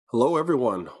Hello,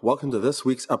 everyone. Welcome to this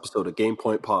week's episode of Game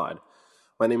Point Pod.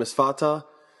 My name is Fatah,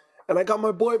 and I got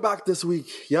my boy back this week.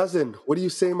 Yazin, what do you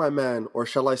say, my man? Or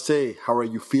shall I say, how are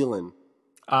you feeling?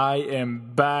 I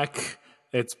am back.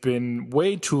 It's been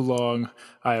way too long.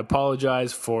 I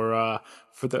apologize for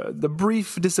the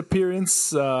brief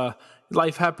disappearance.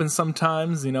 Life happens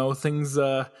sometimes, things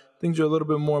are a little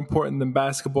bit more important than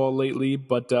basketball lately,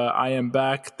 but I am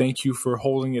back. Thank you for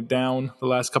holding it down the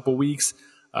last couple weeks.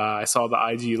 I saw the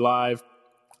IG live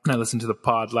and I listened to the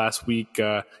pod last week.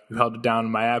 You held it down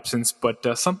in my absence,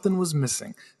 but something was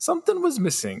missing.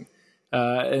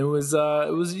 It was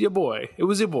your boy. It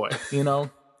was your boy, I'm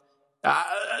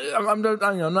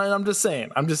just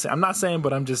saying. I'm not saying,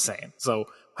 but I'm just saying. So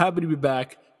happy to be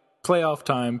back. Playoff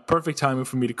time, perfect timing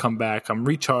for me to come back. I'm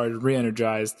recharged,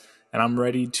 re-energized, and I'm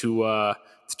ready to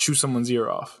chew someone's ear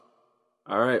off.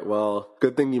 All right, well,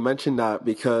 good thing you mentioned that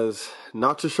because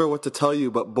not too sure what to tell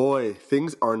you, but boy,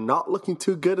 things are not looking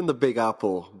too good in the Big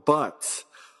Apple. But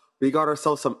we got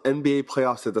ourselves some NBA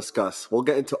playoffs to discuss. We'll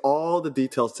get into all the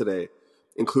details today,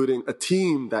 including a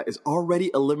team that is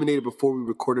already eliminated before we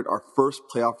recorded our first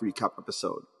playoff recap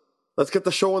episode. Let's get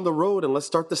the show on the road and let's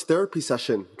start this therapy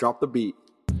session. Drop the beat.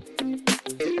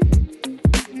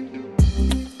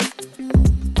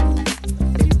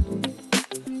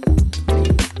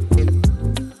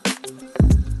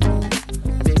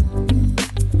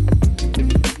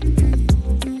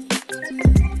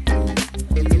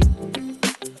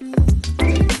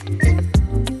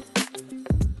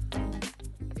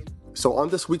 So on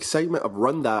this week's segment of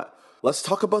Run That, let's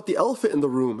talk about the elephant in the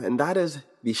room, and that is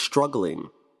the struggling,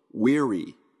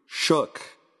 weary, shook,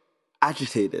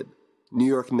 agitated New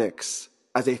York Knicks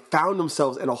as they found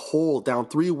themselves in a hole down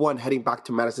 3-1 heading back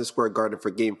to Madison Square Garden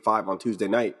for Game 5 on Tuesday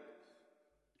night.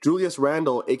 Julius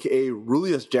Randle, aka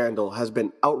Rulius Jandle, has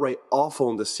been outright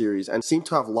awful in this series and seemed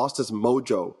to have lost his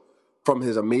mojo from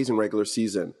his amazing regular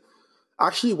season.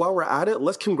 Actually, while we're at it,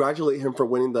 let's congratulate him for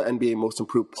winning the NBA Most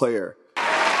Improved Player.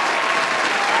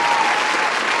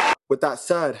 With that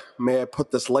said, may I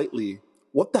put this lightly,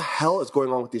 what the hell is going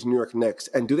on with these New York Knicks?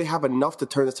 And do they have enough to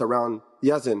turn this around?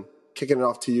 Yazin, kicking it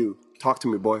off to you. Talk to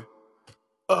me, boy.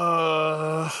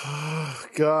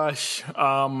 Gosh.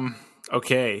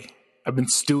 Okay. I've been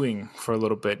stewing for a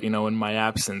little bit, in my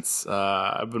absence.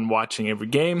 I've been watching every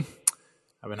game.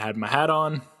 I've been had my hat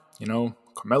on,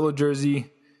 Carmelo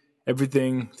jersey,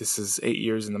 everything. This is 8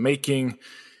 years in the making.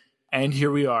 And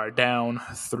here we are, down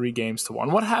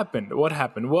 3-1. What happened?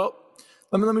 Well,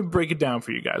 let me break it down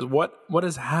for you guys. What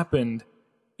has happened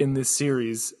in this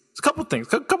series? A couple things.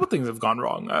 A couple things have gone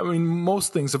wrong. I mean,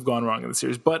 most things have gone wrong in the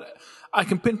series, but I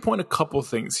can pinpoint a couple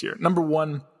things here. Number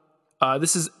one,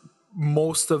 this is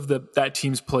most of that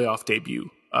team's playoff debut.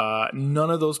 None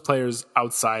of those players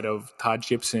outside of Taj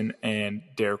Gibson and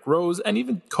Derrick Rose, and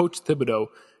even Coach Thibodeau,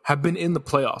 have been in the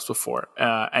playoffs before.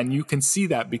 And you can see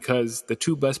that because the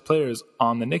two best players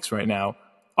on the Knicks right now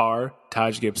are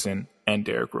Taj Gibson and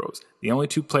Derrick Rose. The only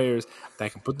two players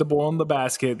that can put the ball in the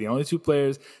basket, the only two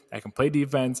players that can play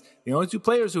defense, the only two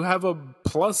players who have a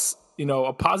plus,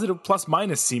 a positive plus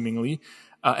minus seemingly,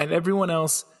 and everyone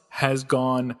else has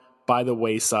gone by the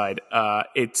wayside.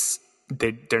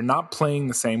 They're not playing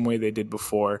the same way they did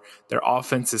before. Their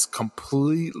offense has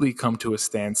completely come to a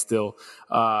standstill.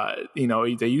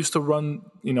 They used to run,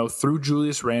 through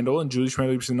Julius Randle, and Julius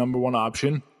Randle was the number one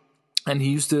option. And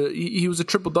he was a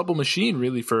triple-double machine,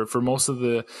 really, for most of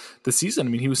the season.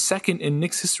 I mean, he was second in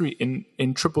Knicks history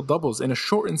in triple-doubles in a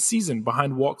shortened season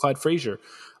behind Walt Clyde Frazier.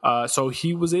 So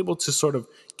he was able to sort of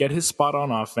get his spot on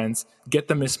offense, get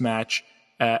the mismatch,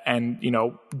 and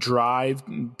drive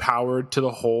power to the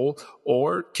hole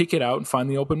or kick it out and find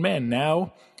the open man.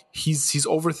 Now he's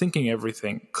overthinking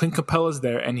everything. Clint Capella's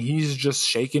there and he's just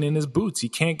shaking in his boots. He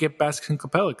can't get past Clint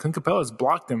Capella. Clint Capella's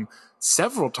blocked him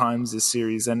several times this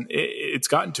series and it's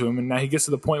gotten to him. And now he gets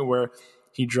to the point where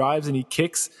he drives and he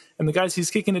kicks and the guys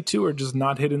he's kicking it to are just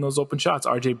not hitting those open shots.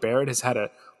 RJ Barrett has had a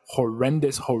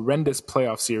horrendous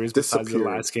playoff series besides the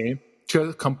last game.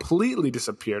 Completely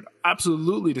disappeared,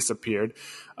 absolutely disappeared.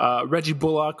 Reggie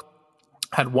Bullock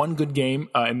had one good game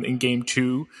in game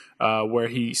 2 where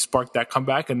he sparked that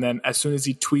comeback. And then as soon as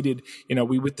he tweeted,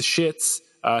 we with the shits,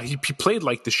 he played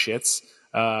like the shits,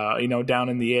 down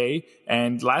in the A.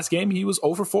 And last game he was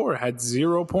 0 for 4, had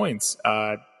 0 points,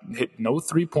 hit no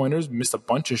 3-pointers, missed a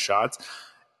bunch of shots.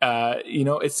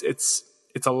 It's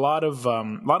a lot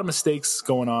of mistakes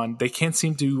going on. They can't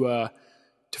seem to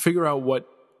figure out what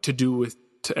to do with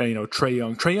Trae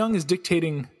Young. Trae Young is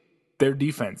dictating their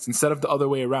defense instead of the other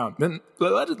way around. Then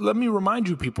let me remind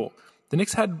you, people, the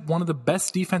Knicks had one of the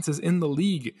best defenses in the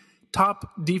league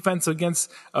top defense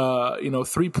against,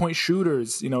 3-point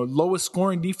shooters, lowest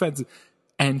scoring defense.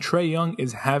 And Trae Young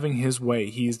is having his way.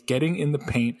 He's getting in the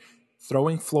paint,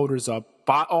 throwing floaters up,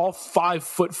 by all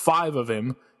 5'5" of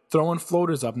him, throwing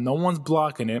floaters up. No one's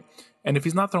blocking it. And if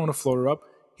he's not throwing a floater up,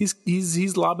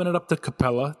 he's lobbing it up to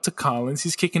Capella, to Collins.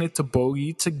 He's kicking it to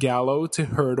Bogey, to Gallo, to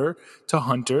Herter, to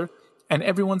Hunter. And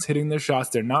everyone's hitting their shots.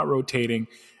 They're not rotating.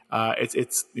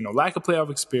 It's lack of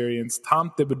playoff experience.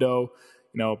 Tom Thibodeau,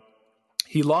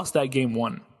 he lost that game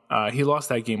one.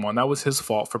 That was his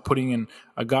fault for putting in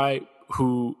a guy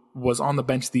who was on the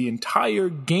bench the entire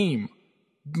game.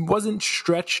 Wasn't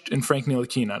stretched in Frank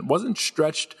Ntilikina. Wasn't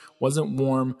stretched, wasn't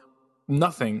warm,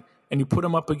 nothing. And you put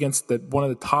him up against one of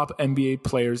the top NBA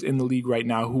players in the league right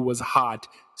now who was hot,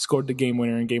 scored the game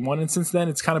winner in game one. And since then,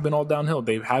 it's kind of been all downhill.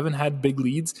 They haven't had big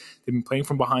leads. They've been playing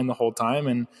from behind the whole time.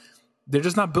 And they're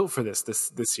just not built for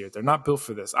this year. They're not built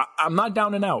for this. I'm not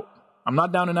down and out. I'm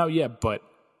not down and out yet, but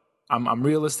I'm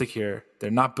realistic here.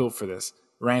 They're not built for this.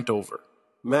 Rant over.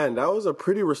 Man, that was a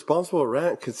pretty responsible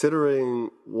rant considering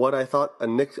what I thought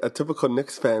a typical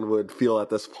Knicks fan would feel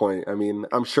at this point. I mean,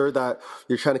 I'm sure that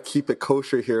you're trying to keep it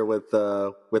kosher here with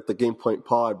the Game Point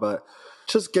pod, but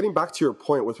just getting back to your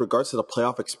point with regards to the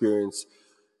playoff experience,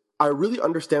 I really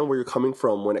understand where you're coming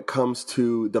from when it comes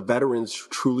to the veterans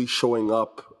truly showing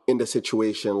up in the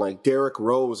situation, like Derrick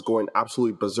Rose going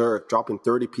absolutely berserk, dropping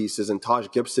 30 pieces, and Taj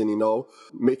Gibson,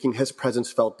 making his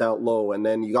presence felt down low. And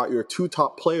then you got your two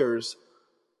top players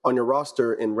on your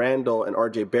roster in Randall and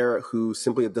RJ Barrett, who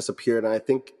simply have disappeared. And I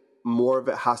think more of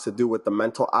it has to do with the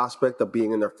mental aspect of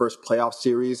being in their first playoff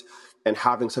series and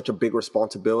having such a big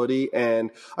responsibility.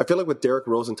 And I feel like with Derrick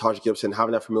Rose and Taj Gibson,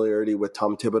 having that familiarity with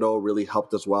Tom Thibodeau really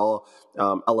helped as well,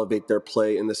 elevate their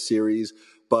play in the series.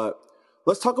 But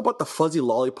let's talk about the fuzzy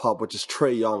lollipop, which is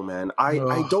Trae Young, man. I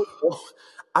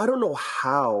don't know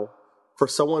how, for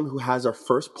someone who has their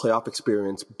first playoff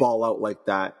experience, ball out like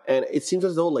that. And it seems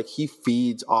as though like he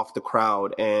feeds off the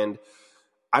crowd. And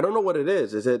I don't know what it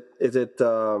is. Is it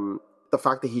the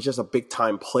fact that he's just a big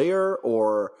time player,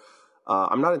 or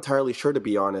I'm not entirely sure, to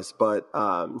be honest, but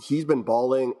he's been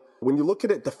balling. When you look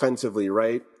at it defensively,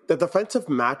 right? The defensive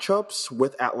matchups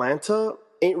with Atlanta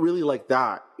ain't really like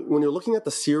that. When you're looking at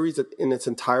the series in its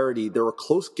entirety, there were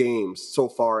close games so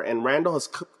far, and Randall has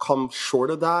come short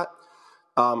of that.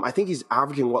 I think he's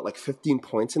averaging, 15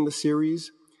 points in the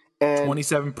series? And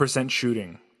 27%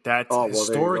 shooting. That's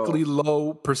historically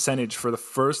low percentage for the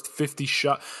first 50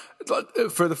 shots.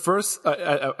 For the first,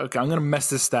 okay, I'm going to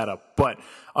mess this stat up, but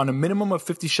on a minimum of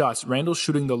 50 shots, Randall's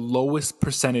shooting the lowest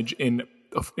percentage in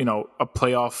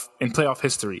playoff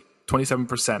history.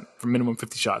 27% for minimum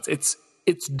 50 shots.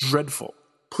 It's dreadful.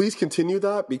 Please continue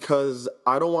that, because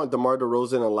I don't want DeMar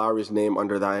DeRozan and Lowry's name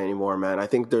under that anymore, man. I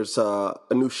think there's a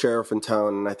new sheriff in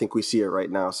town, and I think we see it right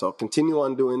now. So continue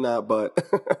on doing that, but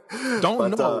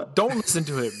don't listen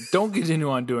to him. Don't continue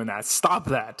on doing that. Stop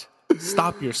that.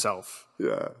 Stop yourself.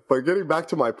 Yeah, but getting back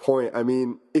to my point, I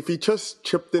mean, if he just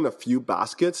chipped in a few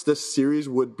baskets, this series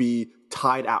would be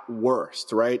tied at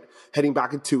worst, right? Heading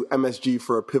back into MSG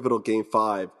for a pivotal Game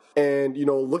 5. And,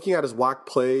 looking at his whack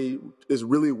play is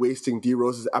really wasting D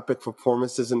Rose's epic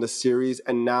performances in the series.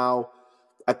 And now,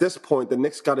 at this point, the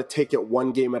Knicks got to take it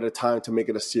one game at a time to make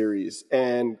it a series.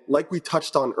 And like we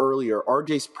touched on earlier,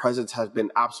 RJ's presence has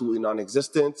been absolutely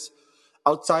non-existent.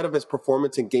 Outside of his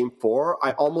performance in Game 4,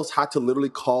 I almost had to literally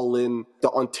call in the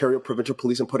Ontario Provincial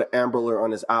Police and put an Amber Alert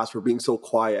on his ass for being so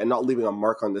quiet and not leaving a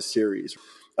mark on this series.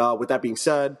 With that being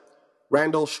said,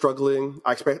 Randall struggling.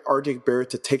 I expect RJ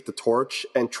Barrett to take the torch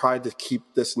and try to keep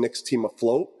this Knicks team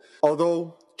afloat.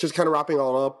 Although, just kind of wrapping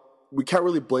all up, we can't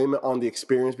really blame it on the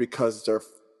experience, because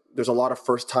there's a lot of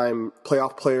first-time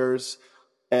playoff players,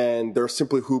 and they're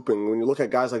simply hooping. When you look at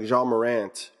guys like Ja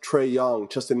Morant, Trae Young,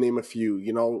 just to name a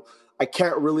few, I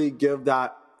can't really give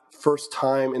that first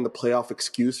time in the playoff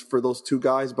excuse for those two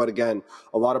guys. But again,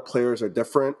 a lot of players are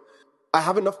different. I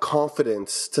have enough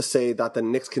confidence to say that the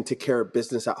Knicks can take care of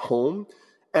business at home.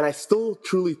 And I still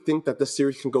truly think that this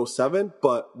series can go 7.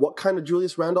 But what kind of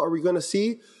Julius Randle are we going to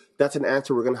see? That's an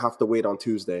answer we're going to have to wait on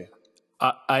Tuesday.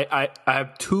 I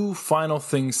have two final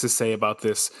things to say about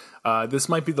this. This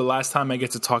might be the last time I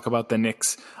get to talk about the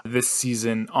Knicks this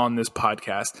season on this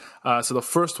podcast. So the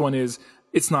first one is,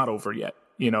 it's not over yet.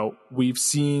 We've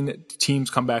seen teams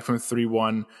come back from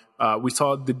 3-1. We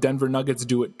saw the Denver Nuggets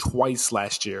do it twice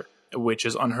last year, which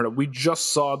is unheard of. We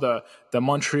just saw the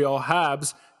Montreal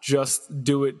Habs just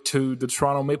do it to the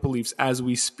Toronto Maple Leafs as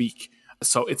we speak.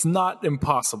 So it's not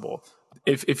impossible.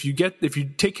 If you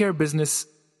take care of business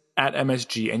at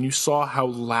MSG and you saw how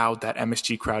loud that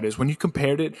MSG crowd is, when you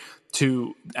compared it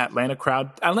to Atlanta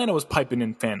crowd, Atlanta was piping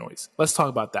in fan noise. Let's talk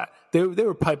about that. They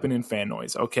were piping in fan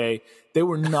noise, okay? They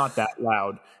were not that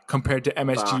loud compared to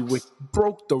MSG, which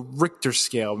broke the Richter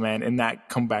scale, man, in that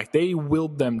comeback. They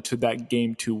willed them to that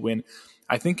Game 2 win.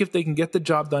 I think if they can get the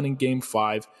job done in Game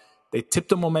 5, they tip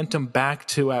the momentum back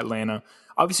to Atlanta.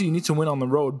 Obviously, you need to win on the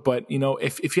road, but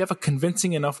if you have a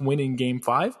convincing enough win in Game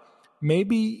 5,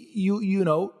 maybe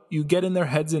you get in their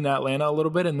heads in Atlanta a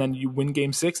little bit, and then you win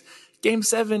Game 6. Game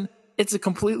 7, it's a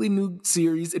completely new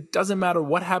series. It doesn't matter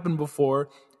what happened before.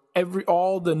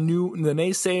 All the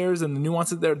naysayers and the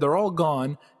nuances they're all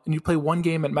gone, and you play one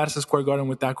game at Madison Square Garden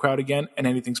with that crowd again, and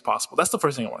anything's possible. That's the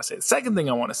first thing I want to say. The second thing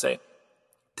I want to say,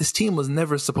 this team was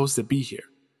never supposed to be here.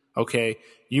 Okay,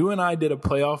 you and I did a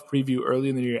playoff preview early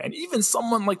in the year, and even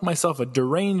someone like myself, a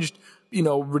deranged,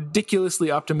 ridiculously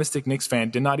optimistic Knicks fan,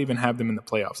 did not even have them in the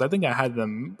playoffs. I think I had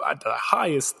them at the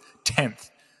highest 10th.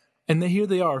 And then here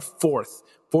they are, 4th,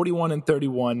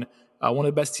 41-31, one of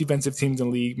the best defensive teams in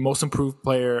the league, most improved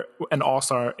player, an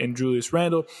all-star in Julius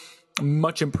Randle,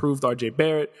 much improved RJ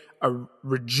Barrett, a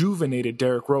rejuvenated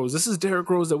Derrick Rose. This is Derrick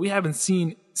Rose that we haven't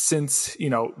seen since,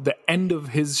 the end of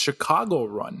his Chicago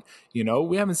run.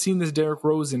 We haven't seen this Derrick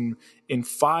Rose in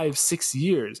 5-6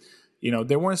 years.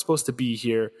 They weren't supposed to be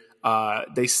here.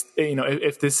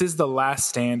 If this is the last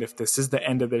stand, if this is the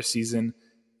end of their season,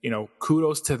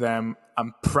 kudos to them.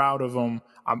 I'm proud of them.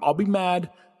 I'll be mad,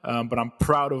 but I'm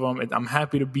proud of them. I'm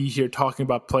happy to be here talking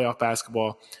about playoff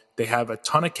basketball. They have a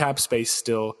ton of cap space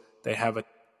still. They have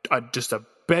just a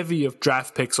bevy of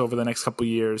draft picks over the next couple of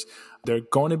years. They're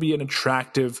going to be an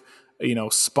attractive,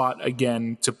 spot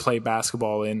again to play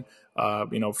basketball in.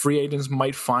 Free agents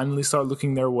might finally start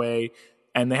looking their way,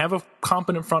 and they have a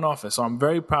competent front office. So I'm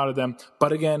very proud of them.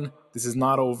 But again, this is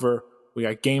not over. We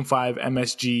got Game 5,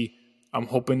 MSG. I'm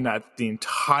hoping that the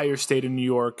entire state of New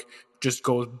York just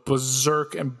goes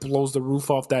berserk and blows the roof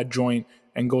off that joint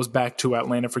and goes back to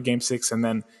Atlanta for Game 6, and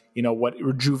then,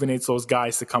 rejuvenates those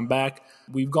guys to come back.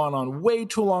 We've gone on way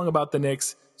too long about the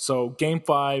Knicks, so Game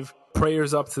 5,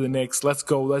 prayers up to the Knicks. Let's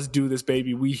go. Let's do this,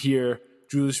 baby. We here.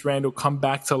 Julius Randle, come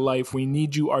back to life. We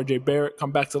need you. RJ Barrett,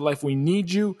 come back to life. We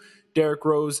need you. Derrick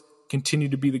Rose, continue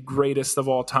to be the greatest of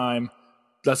all time.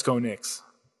 Let's go, Knicks.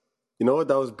 You know what?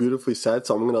 That was beautifully said,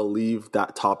 so I'm going to leave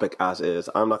that topic as is.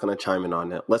 I'm not going to chime in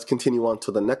on it. Let's continue on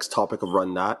to the next topic of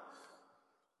Run That.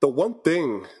 The one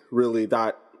thing, really,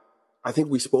 that I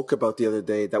think we spoke about the other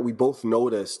day that we both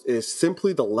noticed is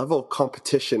simply the level of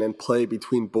competition and play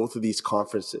between both of these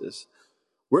conferences.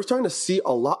 We're starting to see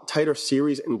a lot tighter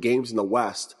series and games in the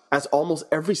West, as almost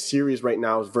every series right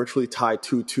now is virtually tied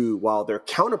 2-2, while their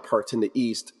counterparts in the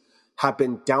East have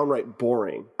been downright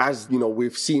boring. As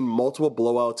we've seen multiple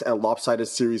blowouts and lopsided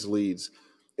series leads.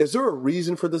 Is there a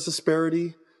reason for this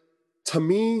disparity? To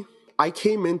me, I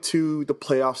came into the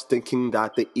playoffs thinking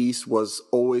that the East was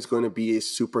always going to be a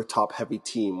super top-heavy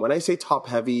team. When I say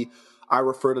top-heavy, I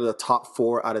refer to the top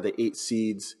 4 out of the 8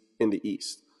 seeds in the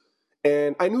East.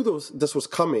 And I knew this was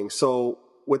coming. So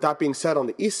with that being said, on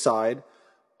the East side,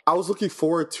 I was looking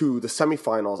forward to the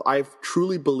semifinals. I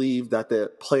truly believe that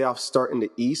the playoffs start in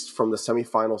the East from the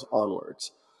semifinals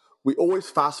onwards. We always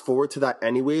fast forward to that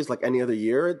anyways, like any other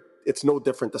year. It's no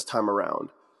different this time around.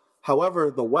 However,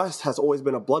 the West has always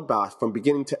been a bloodbath from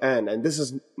beginning to end, and this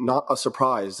is not a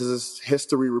surprise. This is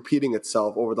history repeating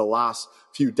itself over the last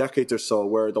few decades or so,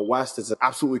 where the West is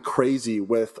absolutely crazy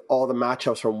with all the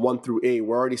matchups from 1 through 8.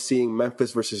 We're already seeing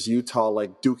Memphis versus Utah,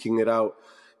 like duking it out.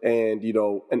 And,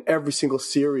 and every single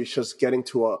series just getting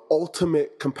to an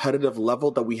ultimate competitive level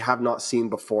that we have not seen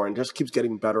before, and just keeps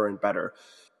getting better and better.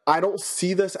 I don't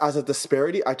see this as a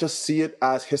disparity. I just see it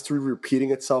as history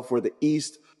repeating itself, where the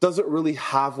East doesn't really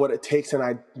have what it takes, and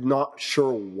I'm not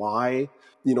sure why.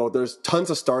 There's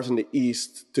tons of stars in the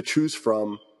East to choose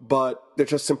from, but they're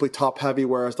just simply top heavy,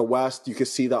 whereas the West, you can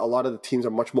see that a lot of the teams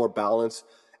are much more balanced.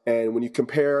 And when you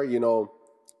compare,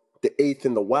 the 8th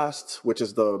in the West, which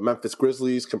is the Memphis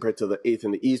Grizzlies, compared to the 8th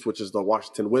in the East, which is the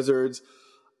Washington Wizards,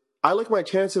 I like my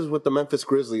chances with the Memphis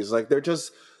Grizzlies.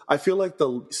 I feel like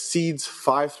the seeds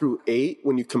 5 through 8,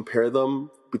 when you compare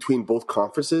them between both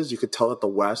conferences, you could tell that the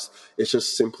West is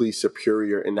just simply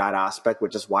superior in that aspect,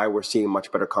 which is why we're seeing much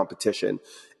better competition.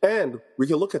 And we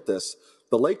can look at this.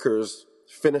 The Lakers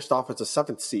finished off as a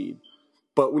 7th seed.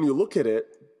 But when you look at it,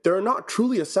 they're not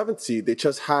truly a 7th seed. They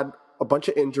just had a bunch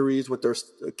of injuries with their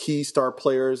key star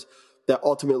players that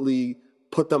ultimately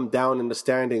put them down in the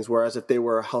standings, whereas if they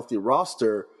were a healthy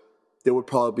roster, they would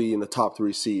probably be in the top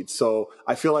 3 seeds. So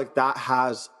I feel like that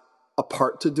has a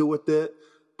part to do with it.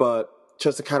 But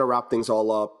just to kind of wrap things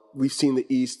all up, we've seen the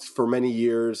East for many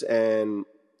years, and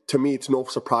to me, it's no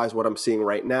surprise what I'm seeing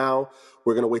right now.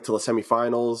 We're going to wait till the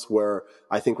semifinals, where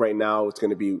I think right now it's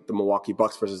going to be the Milwaukee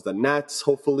Bucks versus the Nets,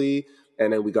 hopefully.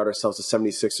 And then we got ourselves the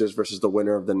 76ers versus the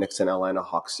winner of the Knicks and Atlanta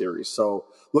Hawks series. So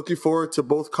looking forward to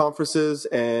both conferences,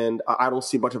 and I don't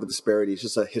see much of a disparity. It's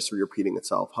just a history repeating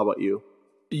itself. How about you?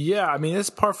 Yeah, I mean, it's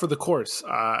par for the course.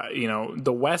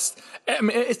 The West, I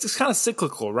mean, it's kind of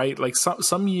cyclical, right? Like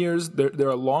some years, there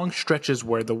are long stretches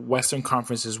where the Western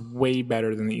Conference is way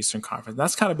better than the Eastern Conference.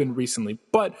 That's kind of been recently.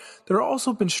 But there have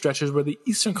also been stretches where the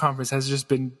Eastern Conference has just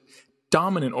been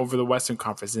dominant over the Western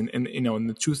Conference in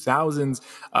the 2000s,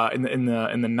 in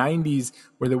the 90s,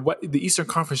 where the Eastern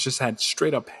Conference just had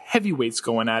straight up heavyweights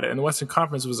going at it, and the Western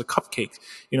Conference was a cupcake.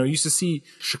 You used to see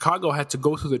Chicago had to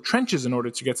go through the trenches in order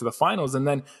to get to the finals, and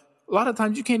then a lot of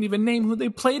times you can't even name who they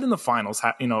played in the finals,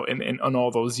 in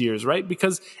all those years, right?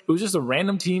 Because it was just a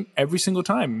random team every single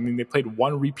time. I mean, they played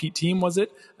one repeat team, was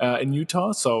it, in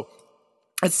Utah? So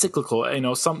it's cyclical.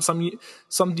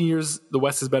 Some years the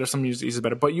West is better, some years the East is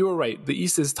better. But you were right. The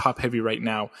East is top heavy right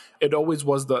now. It always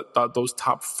was those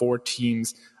top four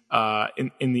teams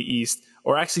in the East,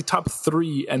 or actually top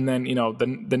three, and then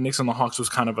the Knicks and the Hawks was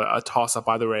kind of a toss up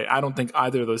either way. I don't think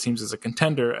either of those teams is a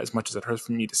contender, as much as it hurts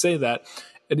for me to say that.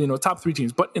 And top three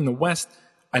teams, but in the West,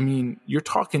 I mean, you're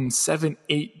talking 7,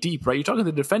 8 deep, right? You're talking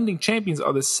the defending champions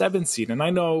are the 7th seed. And I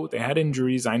know they had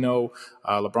injuries. I know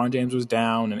LeBron James was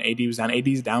down and AD was down.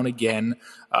 AD's down again.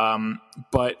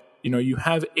 But, you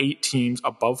have 8 teams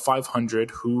above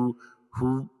 500 who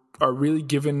are really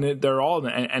giving it their all.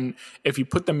 And if you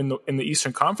put them in the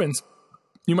Eastern Conference,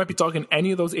 you might be talking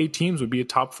any of those 8 teams would be a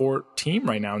top 4 team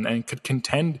right now and could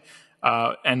contend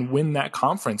and win that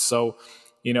conference. So,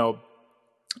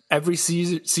 every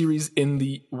series in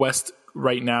the West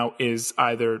right now is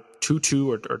either 2-2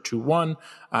 or 2-1.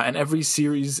 And every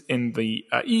series in the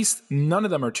East, none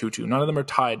of them are 2-2. None of them are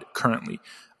tied currently.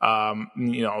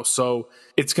 So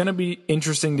it's going to be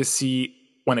interesting to see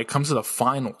when it comes to the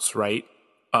finals, right?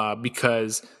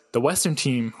 Because the Western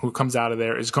team who comes out of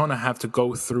there is going to have to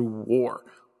go through war.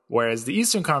 Whereas the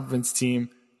Eastern Conference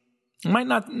team might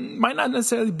not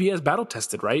necessarily be as battle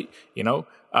tested, right?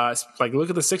 Like look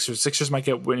at the Sixers. Sixers might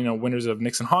get winners of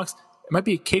Knicks and Hawks. It might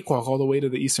be a cakewalk all the way to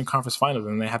the Eastern Conference Finals,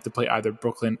 and they have to play either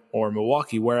Brooklyn or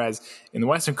Milwaukee. Whereas in the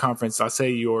Western Conference, I'll say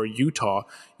you're Utah.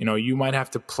 You might have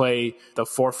to play the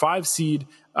 4-5 seed,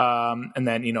 and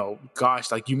then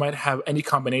you might have any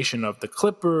combination of the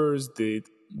Clippers, the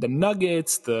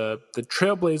Nuggets, the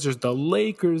Trailblazers, the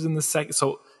Lakers in the second.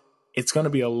 So it's going to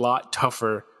be a lot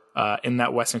tougher in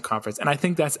that Western Conference. And I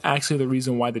think that's actually the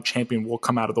reason why the champion will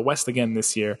come out of the West again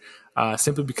this year,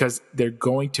 simply because they're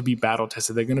going to be battle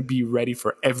tested. They're going to be ready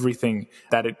for everything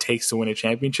that it takes to win a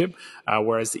championship,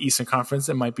 whereas the Eastern Conference,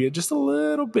 it might be just a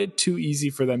little bit too easy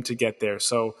for them to get there.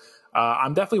 So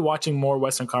I'm definitely watching more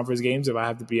Western Conference games, if I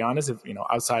have to be honest,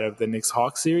 outside of the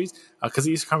Knicks-Hawks series, because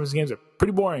the Eastern Conference games are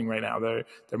pretty boring right now. They're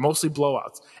mostly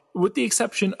blowouts, with the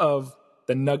exception of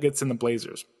the Nuggets and the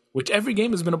Blazers, which every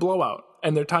game has been a blowout,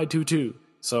 and they're tied 2-2.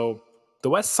 So the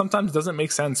West sometimes doesn't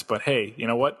make sense, but hey, you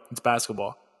know what? It's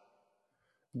basketball.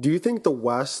 Do you think the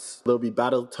West, they'll be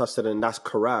battle tested, and that's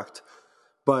correct,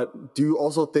 but do you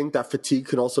also think that fatigue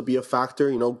can also be a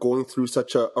factor, going through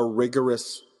such a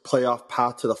rigorous playoff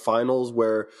path to the finals,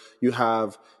 where you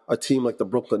have a team like the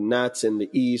Brooklyn Nets in the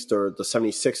East, or the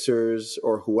 76ers,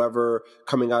 or whoever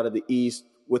coming out of the East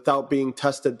without being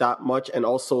tested that much, and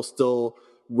also still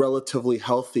relatively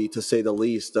healthy, to say the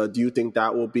least? Do you think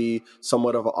that will be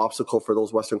somewhat of an obstacle for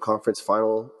those Western Conference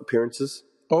final appearances?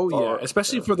 Oh, yeah,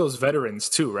 especially for those veterans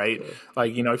too, right? Yeah.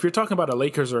 Like, if you're talking about a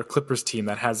Lakers or a Clippers team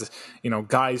that has,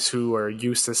 guys who are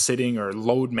used to sitting or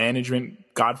load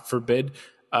management, God forbid,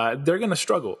 they're going to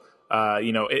struggle.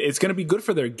 It's going to be good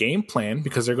for their game plan,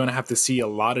 because they're going to have to see a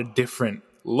lot of different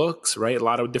looks, right? A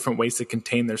lot of different ways to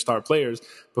contain their star players,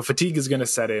 but fatigue is going to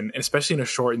set in, especially in a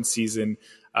shortened season.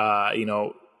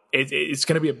 It's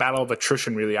going to be a battle of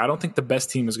attrition, really. I don't think the best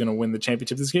team is going to win the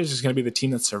championship this year. It's just going to be the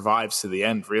team that survives to the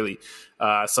end, really.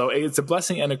 So it's a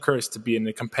blessing and a curse to be in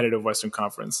a competitive Western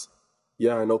Conference.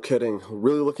 Yeah, no kidding.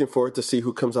 Really looking forward to see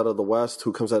who comes out of the West,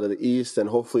 who comes out of the East, and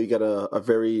hopefully get a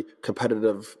very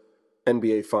competitive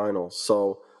NBA Finals.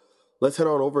 So let's head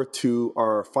on over to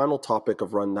our final topic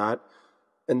of Run That,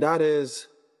 and that is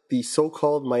the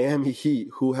so-called Miami Heat,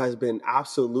 who has been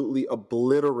absolutely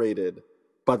obliterated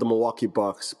by the Milwaukee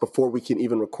Bucks before we can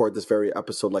even record this very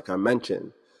episode, like I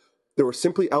mentioned. They were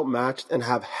simply outmatched and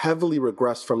have heavily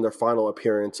regressed from their final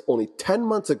appearance only 10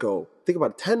 months ago. Think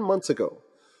about it, 10 months ago.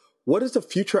 What is the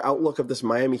future outlook of this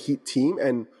Miami Heat team,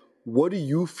 and what do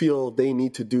you feel they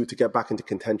need to do to get back into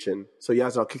contention? So,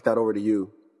 Yaz, I'll kick that over to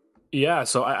you. Yeah,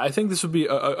 so I think this would be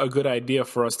a good idea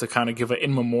for us to kind of give an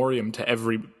in memoriam to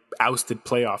every ousted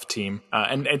playoff team.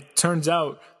 And it turns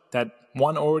out that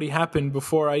one already happened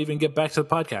before I even get back to the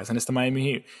podcast, and it's the Miami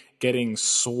Heat getting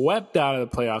swept out of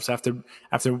the playoffs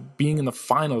after being in the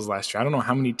finals last year. I don't know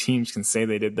how many teams can say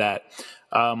they did that.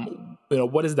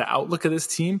 What is the outlook of this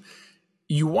team?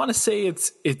 You want to say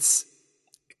it's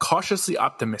cautiously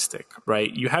optimistic,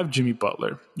 right? You have Jimmy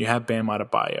Butler, you have Bam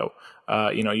Adebayo,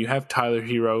 you have Tyler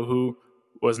Hero, who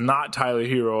was not Tyler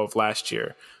Hero of last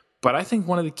year. But I think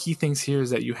one of the key things here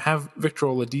is that you have Victor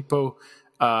Oladipo,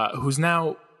 who's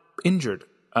now injured,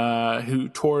 I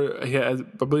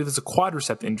believe it's a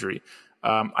quadricep injury.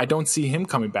 I don't see him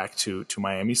coming back to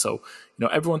Miami. So,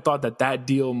 everyone thought that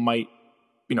deal might,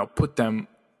 put them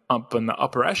up in the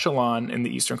upper echelon in the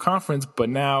Eastern Conference. But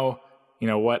now,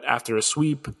 after a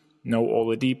sweep, no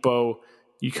Oladipo,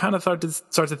 you kind of start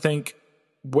to think,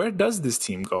 where does this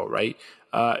team go, right?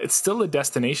 It's still a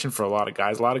destination for a lot of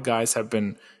guys. A lot of guys have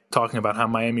been talking about how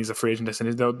Miami's a free agent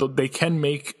destination. They can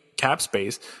make cap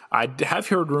space. I have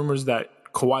heard rumors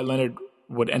that Kawhi Leonard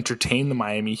would entertain the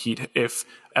Miami Heat if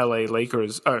LA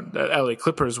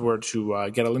Clippers were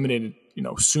to get eliminated,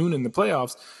 soon in the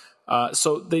playoffs.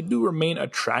 So they do remain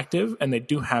attractive, and they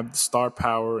do have the star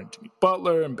power and Jimmy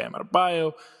Butler and Bam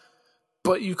Adebayo.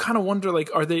 But you kind of wonder,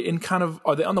 are they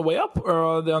on the way up or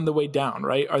are they on the way down,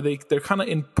 right? They're kind of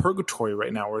in purgatory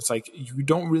right now, where it's like you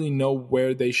don't really know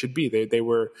where they should be. They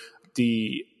were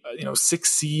the 6th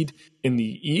seed in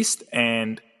the East,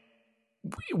 and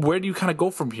where do you kind of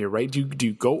go from here, right? Do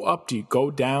you go up? Do you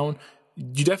go down?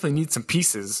 You definitely need some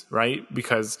pieces, right?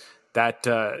 Because that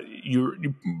you're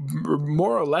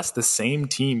more or less the same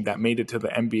team that made it to the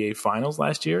NBA Finals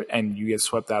last year, and you get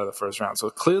swept out of the first round. So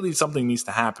clearly something needs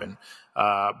to happen.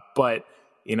 But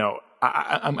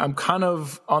I'm kind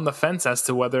of on the fence as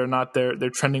to whether or not they're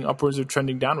trending upwards or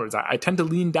trending downwards. I tend to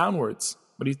lean downwards.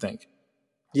 What do you think?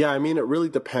 Yeah, I mean, it really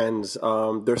depends.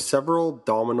 There's several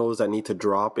dominoes that need to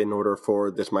drop in order for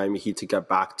this Miami Heat to get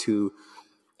back to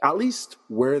at least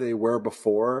where they were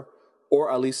before, or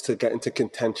at least to get into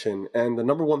contention. And the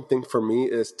number one thing for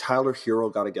me is Tyler Hero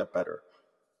got to get better.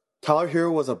 Tyler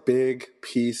Hero was a big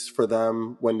piece for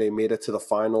them when they made it to the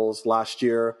finals last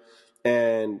year.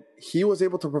 And he was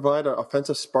able to provide an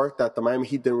offensive spark that the Miami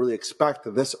Heat didn't really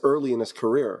expect this early in his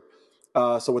career.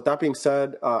 So with that being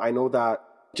said, I know that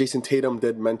Jason Tatum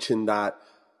did mention that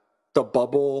the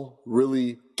bubble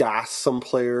really gassed some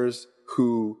players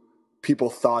who people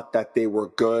thought that they were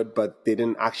good, but they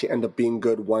didn't actually end up being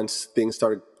good once things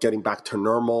started getting back to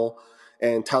normal.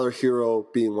 And Tyler Hero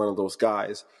being one of those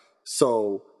guys.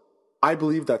 So I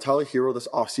believe that Tyler Hero this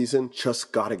offseason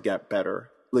just got to get better.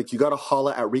 You got to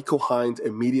holla at Rico Hines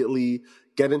immediately,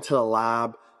 get into the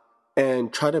lab,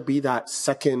 and try to be that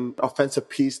second offensive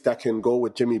piece that can go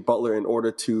with Jimmy Butler in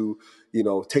order to,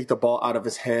 take the ball out of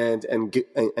his hand and get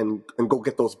and go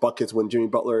get those buckets when Jimmy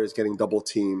Butler is getting double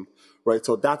teamed, right?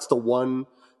 So that's the one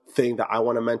thing that I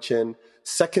want to mention.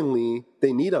 Secondly,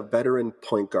 they need a veteran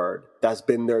point guard that's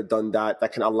been there, done that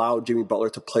can allow Jimmy Butler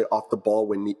to play off the ball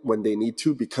when they need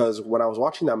to. Because when I was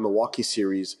watching that Milwaukee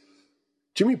series,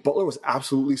 Jimmy Butler was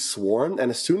absolutely swarmed,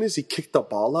 and as soon as he kicked the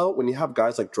ball out, when you have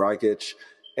guys like Dragic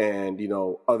and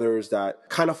others that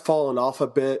kind of fallen off a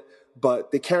bit,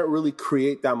 but they can't really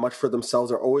create that much for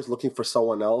themselves. They're always looking for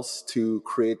someone else to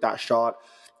create that shot.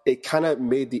 It kind of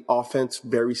made the offense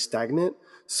very stagnant.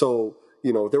 So,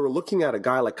 they were looking at a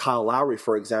guy like Kyle Lowry,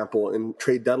 for example, in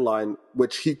trade deadline,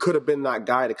 which he could have been that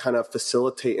guy to kind of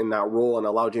facilitate in that role and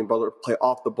allow Jimmy Butler to play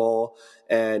off the ball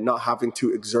and not having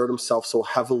to exert himself so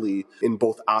heavily in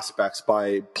both aspects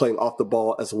by playing off the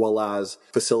ball as well as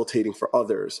facilitating for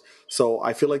others. So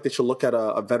I feel like they should look at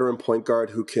a veteran point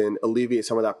guard who can alleviate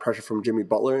some of that pressure from Jimmy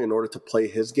Butler in order to play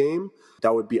his game.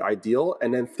 That would be ideal.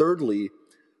 And then thirdly,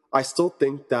 I still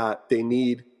think that they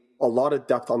need a lot of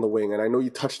depth on the wing. And I know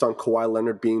you touched on Kawhi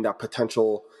Leonard being that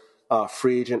potential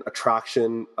free agent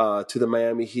attraction to the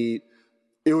Miami Heat.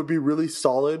 It would be really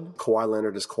solid. Kawhi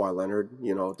Leonard is Kawhi Leonard.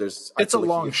 It's a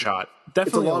long shot.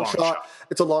 Definitely a long shot.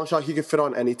 It's a long shot. He could fit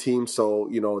on any team. So,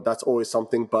 that's always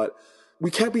something. But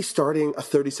we can't be starting a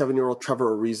 37-year-old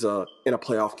Trevor Ariza in a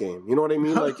playoff game. You know what I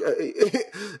mean?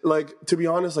 To be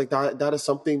honest, that is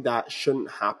something that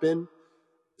shouldn't happen.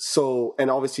 So,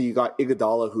 and obviously you got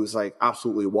Iguodala, who's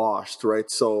absolutely washed, right?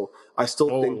 So I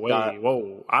still think I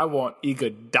want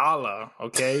Iguodala,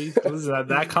 okay?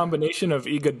 That combination of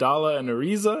Iguodala and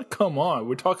Ariza? Come on.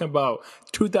 We're talking about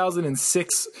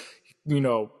 2006,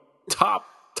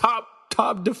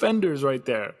 top defenders right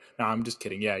there. No, I'm just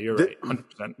kidding. Yeah, you're right.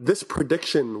 100%. This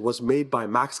prediction was made by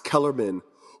Max Kellerman,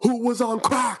 who was on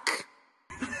crack.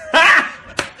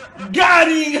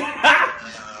 Got him!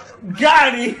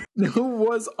 Got him! Who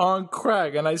was on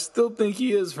crack, and I still think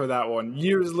he is for that one,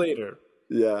 years later.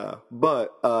 Yeah, but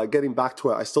getting back to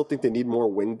it, I still think they need more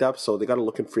wing depth, so they got to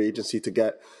look in free agency to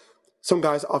get some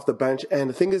guys off the bench. And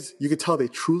the thing is, you could tell they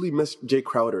truly missed Jay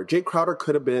Crowder. Jay Crowder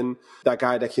could have been that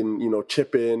guy that can,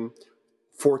 chip in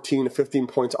 14 to 15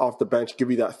 points off the bench, give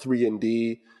you that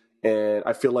 3-and-D. And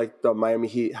I feel like the Miami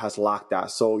Heat has lacked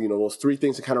that. So, those three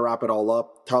things to kind of wrap it all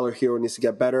up. Tyler Hero needs to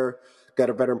get better, get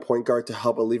a veteran point guard to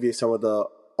help alleviate some of the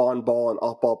on-ball and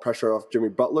off-ball pressure of Jimmy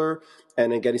Butler,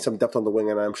 and then getting some depth on the wing.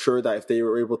 And I'm sure that if they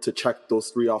were able to check those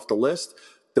three off the list,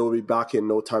 they will be back in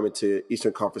no time into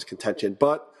Eastern Conference contention.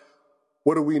 But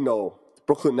what do we know?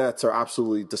 Brooklyn Nets are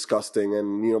absolutely disgusting.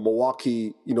 And,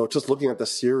 Milwaukee, just looking at the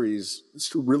series,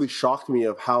 really shocked me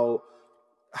of how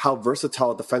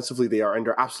versatile defensively they are. And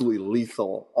they're absolutely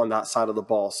lethal on that side of the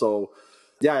ball. So,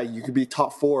 yeah, you could be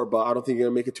top four, but I don't think you're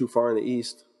going to make it too far in the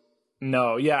East.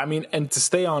 No, yeah, I mean, and to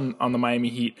stay on the Miami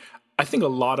Heat, I think a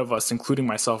lot of us, including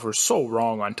myself, were so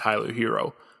wrong on Tyler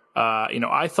Hero.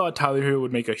 I thought Tyler Hero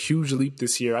would make a huge leap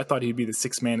this year. I thought he'd be the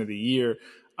sixth man of the year.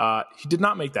 He did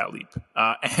not make that leap.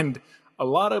 And a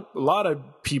lot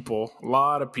of people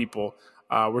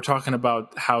were talking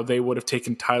about how they would have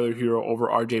taken Tyler Hero over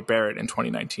RJ Barrett in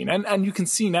 2019. And you can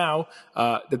see now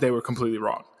that they were completely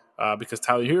wrong because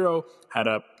Tyler Hero had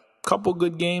a couple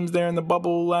good games there in the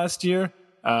bubble last year.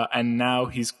 And now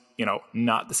he's,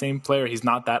 not the same player. He's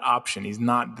not that option. He's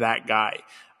not that guy.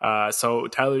 So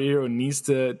Tyler Hero needs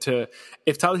to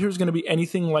if Tyler Hero is going to be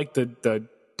anything like the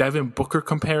Devin Booker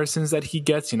comparisons that he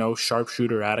gets,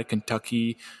 sharpshooter out of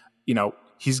Kentucky,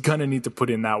 he's going to need to put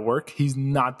in that work. He's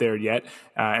not there yet.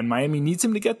 And Miami needs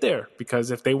him to get there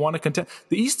because if they want to contend,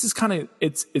 the East is kind of,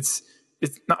 it's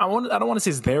I don't want to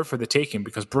say it's there for the taking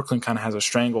because Brooklyn kind of has a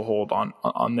stranglehold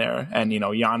on there. And,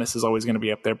 Giannis is always going to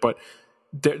be up there, but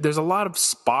there's a lot of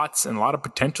spots and a lot of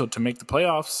potential to make the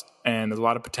playoffs, and there's a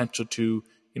lot of potential to,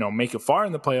 make it far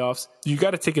in the playoffs. You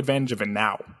got to take advantage of it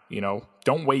now.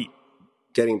 Don't wait.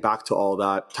 Getting back to all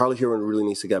that, Tyler Hero really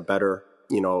needs to get better.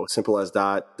 Simple as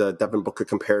that. The Devin Booker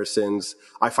comparisons,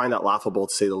 I find that laughable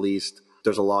to say the least.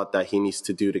 There's a lot that he needs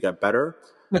to do to get better.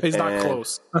 He's not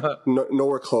close.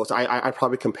 Nowhere close. I'd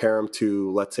probably compare him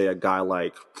to, let's say, a guy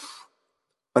like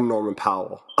a Norman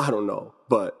Powell. I don't know,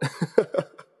 but...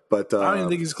 But I don't even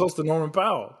think he's close to Norman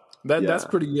Powell. That's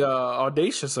pretty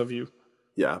audacious of you.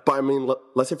 Yeah, but I mean,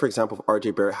 let's say, for example, if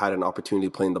RJ Barrett had an opportunity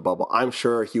to play in the bubble, I'm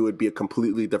sure he would be a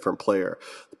completely different player.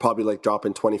 Probably like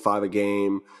dropping 25 a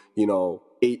game,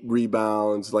 8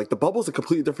 rebounds. Like the bubble's a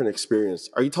completely different experience.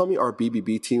 Are you telling me our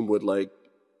BBB team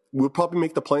would probably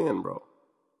make the play-in, bro?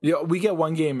 Yeah, we get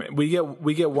one game. We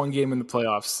get one game in the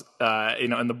playoffs.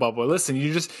 In the bubble. Listen,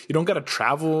 you don't got to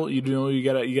travel. You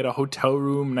get a hotel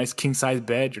room, nice king size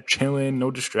bed. You're chilling, no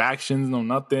distractions, no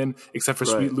nothing except for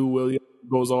Sweet Lou Williams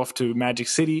goes off to Magic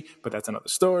City, but that's another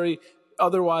story.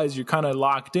 Otherwise, you're kind of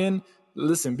locked in.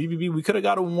 Listen, BBB, we could have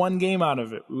got one game out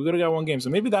of it. We could have got one game.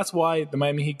 So maybe that's why the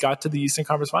Miami Heat got to the Eastern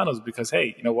Conference Finals because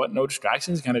hey, you know what? No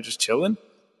distractions, kind of just chilling.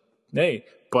 Hey.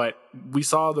 But we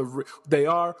saw they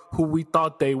are who we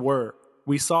thought they were.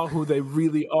 We saw who they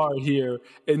really are here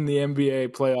in the NBA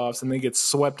playoffs, and they get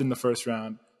swept in the first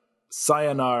round.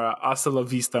 Sayonara, hasta la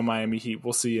vista, Miami Heat.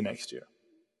 We'll see you next year.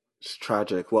 It's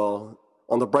tragic. Well,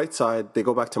 on the bright side, they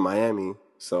go back to Miami,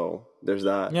 so there's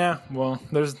that. Yeah, well,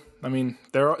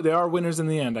 they are winners in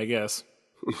the end, I guess.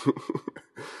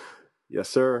 Yes,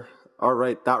 sir. All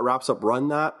right, that wraps up Run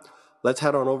That. Let's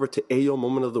head on over to Ayo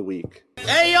Moment of the Week.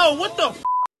 Ayo, what the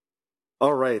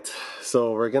All right,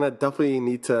 so we're going to definitely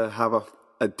need to have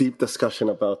a deep discussion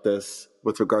about this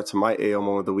with regard to my AO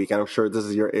Moment of the Week. And I'm sure this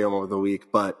is your AO Moment of the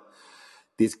Week, but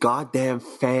these goddamn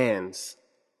fans,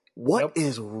 what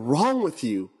is wrong with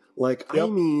you? I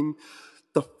mean,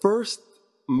 the first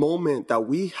moment that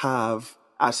we have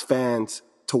as fans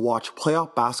to watch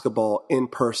playoff basketball in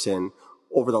person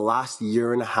over the last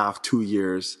year and a half, 2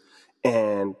 years,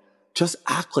 and just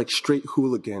act like straight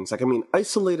hooligans.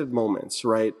 Isolated moments,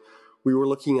 right? We were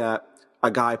looking at a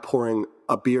guy pouring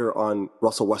a beer on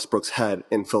Russell Westbrook's head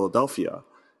in Philadelphia.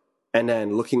 And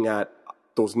then looking at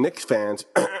those Knicks fans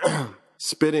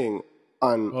spitting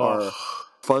on our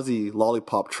fuzzy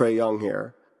lollipop Trae Young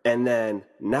here. And then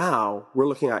now we're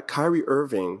looking at Kyrie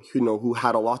Irving, who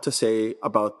had a lot to say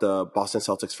about the Boston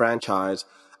Celtics franchise.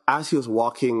 As he was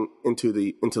walking into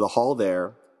the hall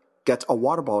there, gets a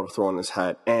water bottle thrown on his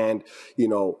head. And,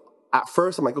 at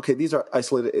first, I'm like, okay, these are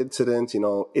isolated incidents,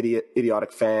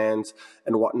 idiotic fans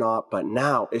and whatnot. But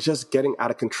now it's just getting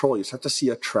out of control. You start to see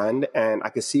a trend, and I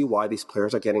can see why these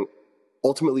players are getting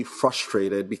ultimately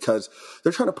frustrated because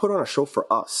they're trying to put on a show for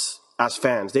us as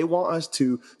fans. They want us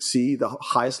to see the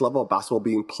highest level of basketball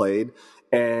being played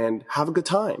and have a good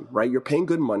time, right? You're paying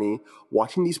good money,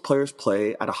 watching these players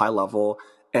play at a high level,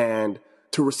 and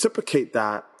to reciprocate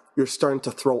that, you're starting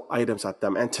to throw items at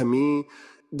them. And to me,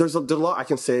 there's a lot I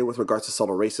can say with regards to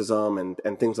subtle racism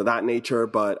and things of that nature,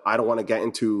 but I don't want to get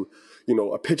into,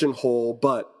 a pigeonhole.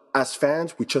 But as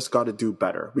fans, we just got to do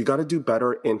better. We got to do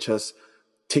better in just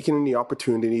taking in the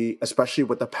opportunity, especially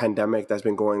with the pandemic that's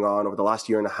been going on over the last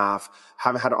year and a half.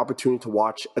 Haven't had an opportunity to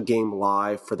watch a game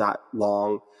live for that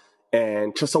long,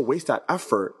 and just to waste that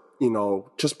effort,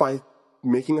 just by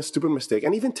making a stupid mistake.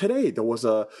 And even today, there was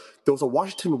a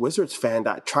Washington Wizards fan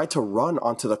that tried to run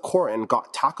onto the court and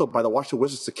got tackled by the Washington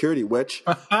Wizards security, which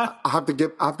I have to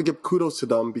give kudos to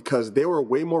them, because they were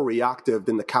way more reactive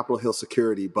than the Capitol Hill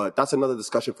security. But that's another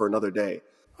discussion for another day.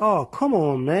 Oh, come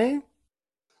on, man.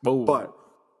 Whoa. But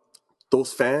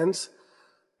those fans,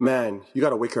 man, you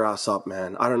got to wake your ass up,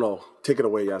 man. I don't know. Take it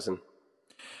away, Yasin.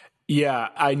 Yeah,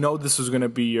 I know this was going to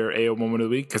be your AO moment of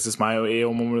the week because it's my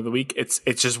AO moment of the week. It's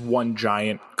just one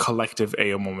giant collective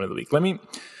AO moment of the week.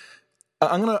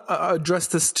 I'm going to address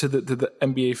this to the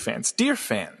NBA fans. Dear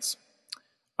fans,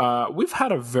 we've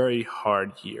had a very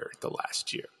hard year the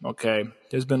last year, okay?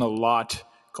 There's been a lot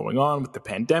going on with the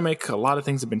pandemic. A lot of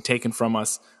things have been taken from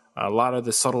us. A lot of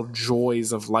the subtle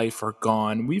joys of life are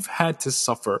gone. We've had to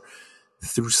suffer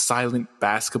through silent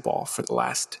basketball for the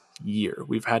last year.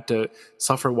 We've had to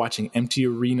suffer watching empty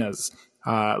arenas,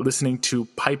 listening to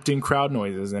piped-in crowd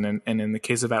noises. And in the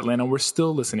case of Atlanta, we're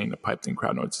still listening to piped-in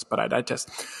crowd noises, but I digest.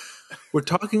 We're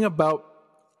talking about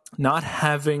not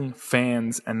having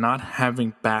fans and not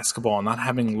having basketball, not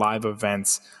having live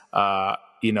events,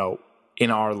 in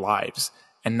our lives.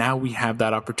 And now we have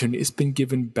that opportunity. It's been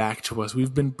given back to us.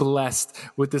 We've been blessed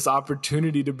with this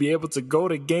opportunity to be able to go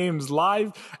to games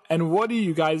live. And what do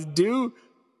you guys do?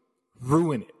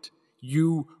 Ruin it.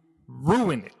 You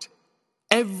ruin it.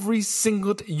 Every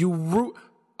single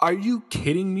Are you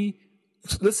kidding me?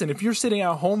 Listen, if you're sitting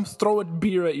at home, throw a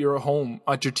beer at your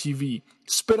TV,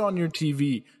 spit on your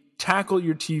TV, tackle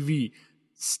your TV.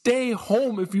 Stay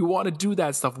home if you want to do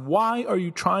that stuff. Why are you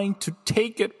trying to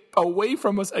take it away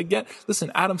from us again?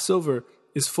 Listen, Adam Silver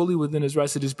is fully within his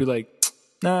rights to just be like,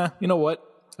 nah, you know what?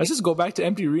 Let's just go back to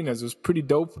empty arenas. It was pretty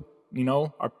dope.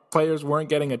 Our players weren't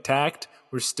getting attacked.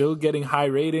 We're still getting high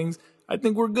ratings. I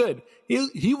think we're good.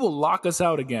 He will lock us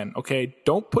out again, okay?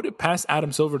 Don't put it past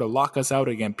Adam Silver to lock us out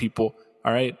again, people,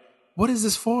 all right? What is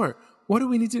this for? What do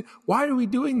we need to... Why are we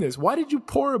doing this? Why did you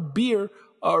pour a beer,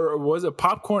 or was it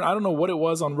popcorn? I don't know what it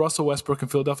was, on Russell Westbrook in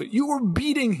Philadelphia. You were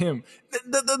beating him.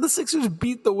 The Sixers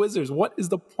beat the Wizards. What is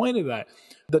the point of that?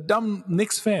 The dumb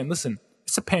Knicks fan, listen,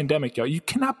 it's a pandemic, y'all. You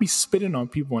cannot be spitting on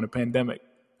people in a pandemic,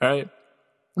 all right?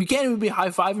 You can't even be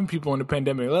high-fiving people in a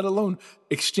pandemic, let alone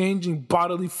exchanging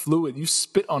bodily fluid. You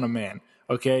spit on a man,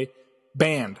 okay?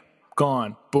 Banned,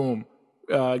 gone, boom.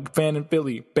 Fan in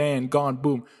Philly, banned, gone,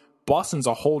 boom. Boston's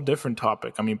a whole different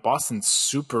topic. I mean, Boston's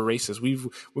super racist.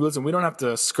 Listen, we don't have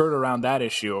to skirt around that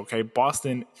issue, okay?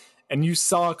 Boston, and you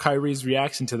saw Kyrie's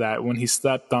reaction to that when he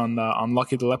stepped on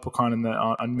Lucky the Leprechaun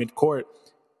on midcourt.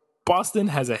 Boston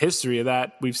has a history of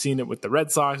that. We've seen it with the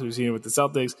Red Sox. We've seen it with the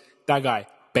Celtics. That guy,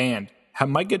 banned.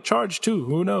 Might get charged too.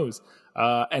 Who knows?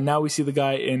 And now we see the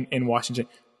guy in Washington.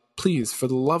 Please, for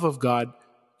the love of God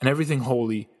and everything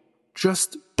holy,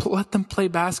 just let them play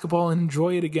basketball and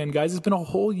enjoy it again, guys. It's been a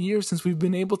whole year since we've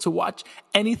been able to watch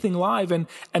anything live. And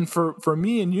for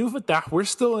me and you, with that, we're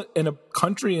still in a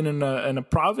country and in a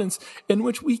province in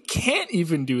which we can't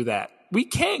even do that. We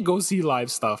can't go see live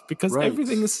stuff because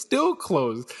everything is still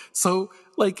closed. So,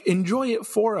 enjoy it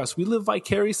for us. We live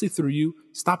vicariously through you.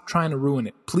 Stop trying to ruin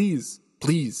it. Please.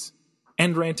 Please.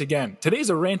 End rant again. Today's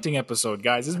a ranting episode,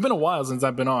 guys. It's been a while since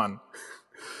I've been on.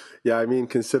 Yeah, I mean,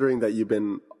 considering that you've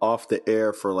been off the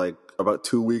air for about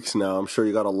 2 weeks now, I'm sure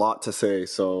you got a lot to say,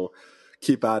 so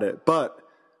keep at it. But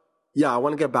yeah, I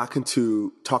want to get back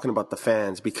into talking about the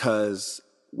fans, because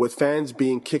with fans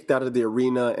being kicked out of the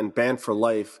arena and banned for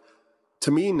life,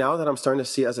 to me, now that I'm starting to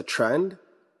see it as a trend,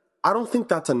 I don't think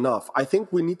that's enough. I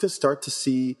think we need to start to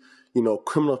see,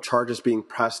 criminal charges being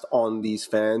pressed on these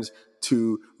fans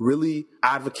to really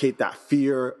advocate that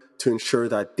fear, to ensure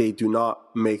that they do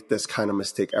not make this kind of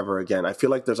mistake ever again. I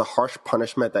feel like there's a harsh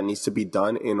punishment that needs to be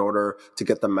done in order to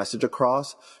get the message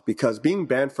across, because being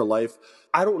banned for life,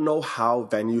 I don't know how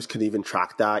venues can even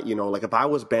track that. If I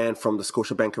was banned from the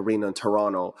Scotiabank Arena in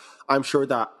Toronto, I'm sure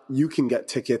that you can get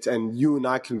tickets and you and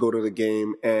I can go to the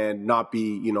game and not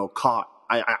be, caught.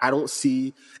 I don't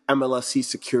see MLSE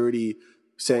security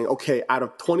saying, okay, out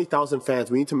of 20,000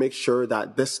 fans, we need to make sure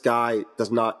that this guy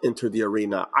does not enter the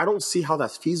arena. I don't see how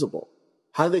that's feasible.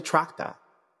 How do they track that?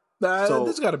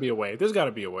 There's got to be a way. There's got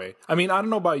to be a way. I mean, I don't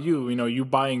know about you. You know, you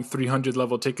buying 300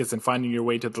 level tickets and finding your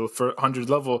way to the 100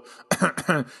 level.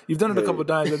 You've done it a couple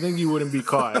times. I think you wouldn't be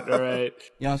caught. All right.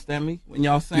 You understand me? When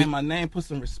y'all saying my name, put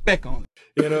some respect on it.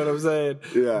 You know what I'm saying?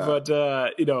 Yeah. But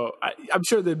you know, I'm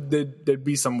sure there'd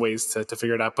be some ways to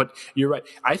figure it out. But you're right.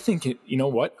 I think you know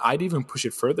what? I'd even push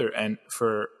it further and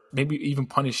for maybe even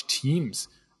punish teams.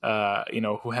 You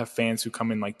know, who have fans who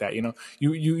come in like that. You know,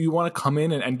 you want to come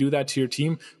in and do that to your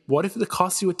team. What if it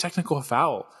costs you a technical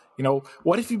foul? You know,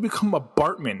 what if you become a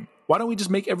Bartman? Why don't we just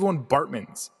make everyone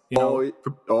Bartmans? You know?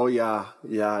 Oh yeah,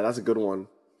 that's a good one.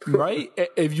 Right?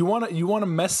 If you want to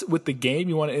mess with the game,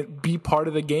 you want to be part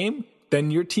of the game,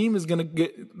 then your team is gonna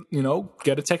get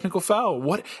a technical foul.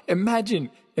 What?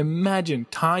 Imagine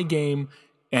tie game,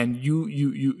 and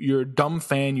you're a dumb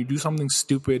fan. You do something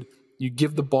stupid. You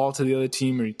give the ball to the other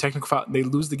team, or you technical foul. They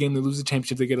lose the game. They lose the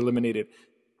championship. They get eliminated.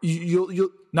 You'll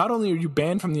not only are you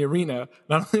banned from the arena,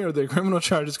 not only are there criminal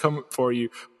charges coming for you,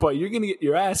 but you're gonna get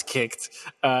your ass kicked,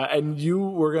 and you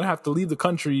were gonna have to leave the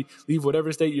country, leave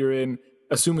whatever state you're in,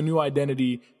 assume a new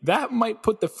identity. That might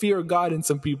put the fear of God in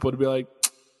some people to be like,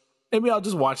 maybe I'll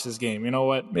just watch this game. You know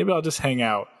what? Maybe I'll just hang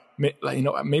out.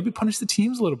 Maybe punish the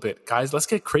teams a little bit, guys. Let's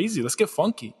get crazy. Let's get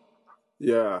funky.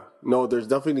 Yeah, no, there's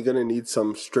definitely going to need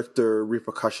some stricter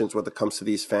repercussions when it comes to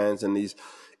these fans and these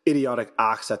idiotic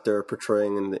acts that they're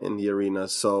portraying in the arena.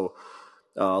 So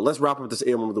let's wrap up this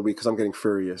AM of the week because I'm getting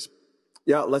furious.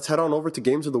 Yeah, let's head on over to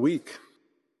games of the week.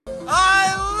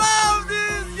 I love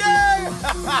this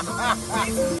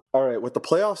game! All right, with the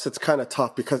playoffs, it's kind of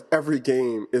tough because every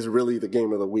game is really the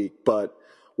game of the week. But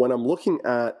when I'm looking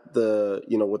at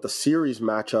with the series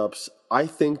matchups, I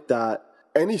think that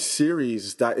any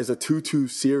series that is a 2-2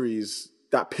 series,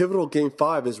 that pivotal game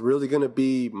 5 is really going to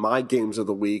be my games of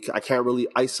the week. I can't really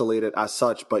isolate it as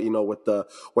such, but with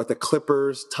the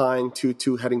Clippers tying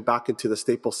 2-2 heading back into the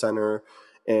Staples Center,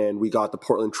 and we got the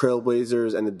Portland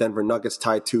Trailblazers and the Denver Nuggets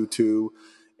tied 2-2,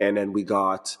 and then we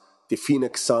got the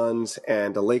Phoenix Suns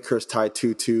and the Lakers tied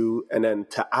 2-2, and then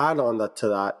to add on to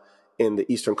that in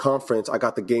the Eastern Conference, I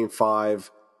got the game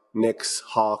 5 Knicks,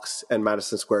 Hawks, and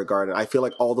Madison Square Garden. I feel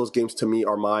like all those games to me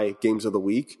are my games of the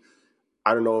week.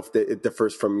 I don't know if it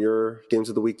differs from your games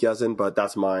of the week, Yazin, but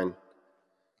that's mine.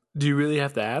 Do you really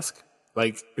have to ask?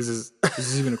 Like, is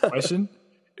this even a question?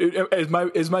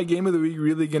 Is my game of the week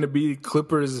really going to be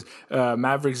Clippers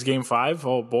Mavericks game 5?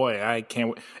 Oh boy, I can't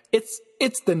wait.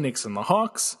 It's the Knicks and the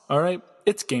Hawks. All right,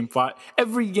 it's game 5.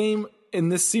 Every game in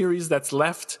this series that's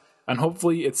left, and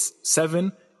hopefully it's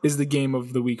 7, is the game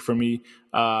of the week for me.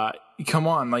 Come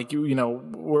on, like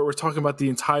we're talking about the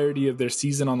entirety of their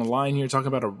season on the line here, talking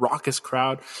about a raucous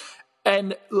crowd.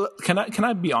 And can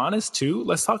I be honest too?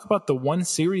 Let's talk about the one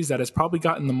series that has probably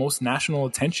gotten the most national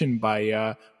attention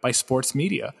by sports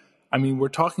media. I mean, we're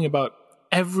talking about,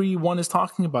 everyone is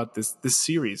talking about this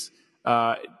series.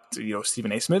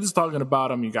 Stephen A. Smith is talking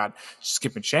about him. You got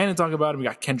Skip and Shannon talking about him. You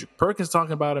got Kendrick Perkins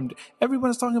talking about him.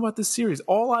 Everyone is talking about this series.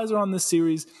 All eyes are on this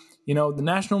series. The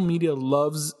national media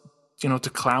loves, to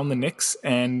clown the Knicks,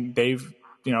 and they've,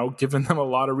 given them a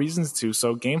lot of reasons to.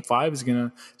 So game 5 is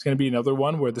gonna be another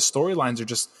one where the storylines are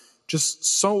just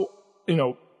so,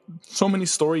 so many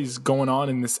stories going on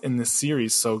in this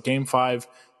series. So game 5,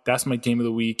 that's my game of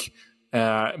the week.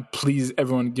 Please,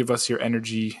 everyone, give us your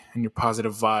energy and your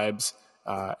positive vibes,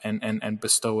 and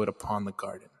bestow it upon the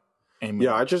Garden. Amen.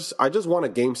 Yeah, I just want a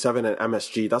game 7 at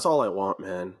MSG. That's all I want,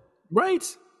 man. Right.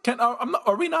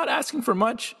 Are we not asking for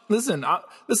much? Listen,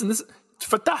 this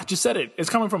Fatah just said it.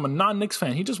 It's coming from a non-Knicks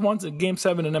fan. He just wants a game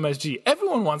 7 in MSG.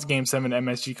 Everyone wants game 7 in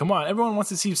MSG. Come on. Everyone wants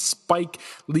to see Spike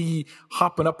Lee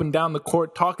hopping up and down the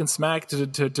court, talking smack to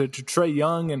Trae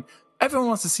Young, and everyone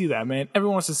wants to see that, man.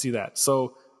 Everyone wants to see that.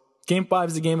 So game 5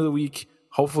 is the game of the week.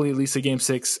 Hopefully at least a game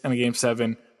 6 and a game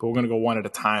 7, but we're going to go one at a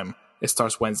time. It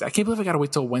starts Wednesday. I can't believe I got to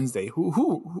wait till Wednesday.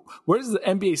 Where's the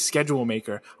NBA schedule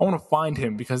maker? I want to find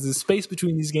him because the space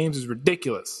between these games is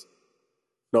ridiculous.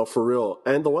 No, for real.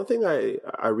 And the one thing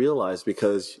I realized,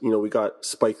 because, we got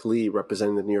Spike Lee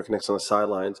representing the New York Knicks on the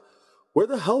sidelines, where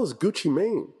the hell is Gucci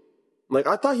Mane? Like,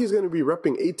 I thought he was going to be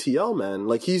repping ATL, man.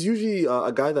 Like, he's usually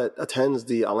a guy that attends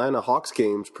the Atlanta Hawks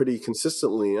games pretty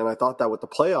consistently. And I thought that with the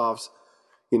playoffs,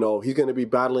 he's going to be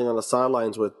battling on the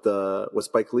sidelines with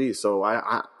Spike Lee. So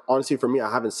I honestly, for me, I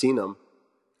haven't seen him.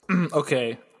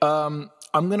 Okay. I'm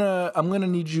gonna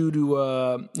need you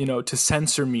to to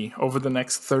censor me over the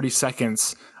next 30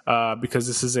 seconds because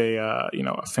this is a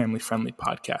family friendly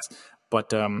podcast. But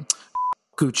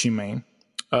Gucci Mane,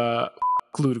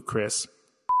 Ludacris,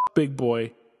 Big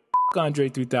Boy, Andre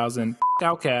 3000,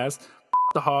 Outkast,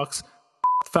 the Hawks,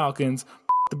 Falcons,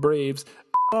 the Braves,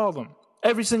 all of them,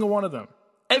 every single one of them.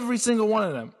 Every single one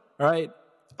of them. All right?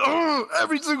 Oh,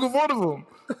 every single one of them.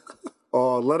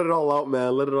 Oh, let it all out,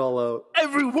 man. Let it all out.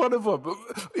 Every one of them.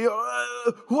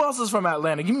 Who else is from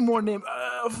Atlanta? Give me more names.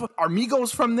 Are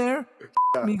Migos from there?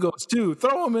 Migos too.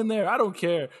 Throw them in there. I don't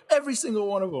care. Every single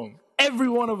one of them. Every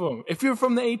one of them. If you're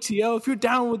from the ATL, if you're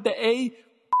down with the A,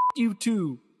 you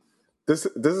too. This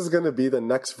is gonna be the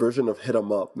next version of Hit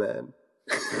 'Em Up, man.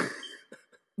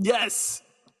 Yes.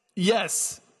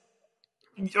 Yes.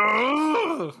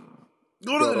 Go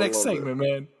to the next segment,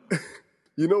 man.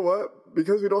 You know what?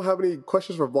 Because we don't have any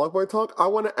questions for Vlog Boy Talk, I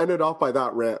want to end it off by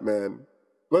that rant, man.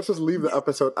 Let's just leave the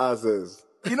episode as is.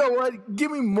 You know what?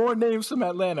 Give me more names from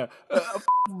Atlanta.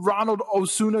 Ronald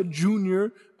Osuna Jr.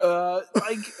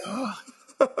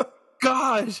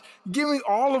 Gosh, give me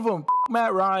all of them.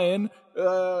 Matt Ryan.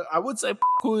 I would say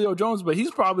Julio Jones, but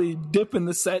he's probably dipping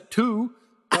the set too.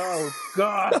 Oh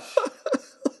gosh.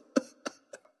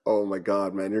 Oh my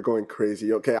God, man, you're going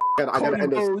crazy. Okay, I gotta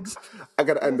end this. I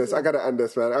gotta end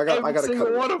this, man. I gotta cut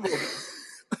it. One of them.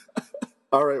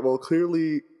 All right, well,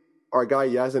 clearly our guy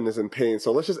Yazin is in pain,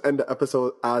 so let's just end the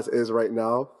episode as is right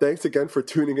now. Thanks again for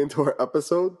tuning into our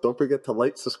episode. Don't forget to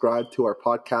like, subscribe to our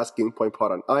podcast, Game Point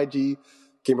Pod on IG,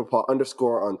 GamePod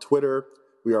 _ on Twitter.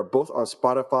 We are both on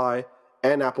Spotify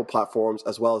and Apple platforms,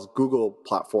 as well as Google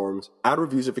platforms. Add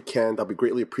reviews if you can. That'd be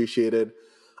greatly appreciated.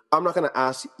 I'm not going to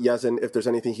ask Yazin if there's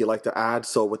anything he'd like to add.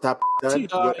 So with that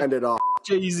said, we'll end it off.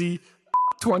 Jay-Z,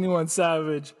 21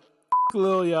 Savage,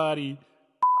 Lil Yachty,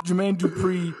 Jermaine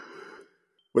Dupri.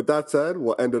 With that said,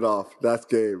 we'll end it off. That's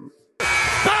game.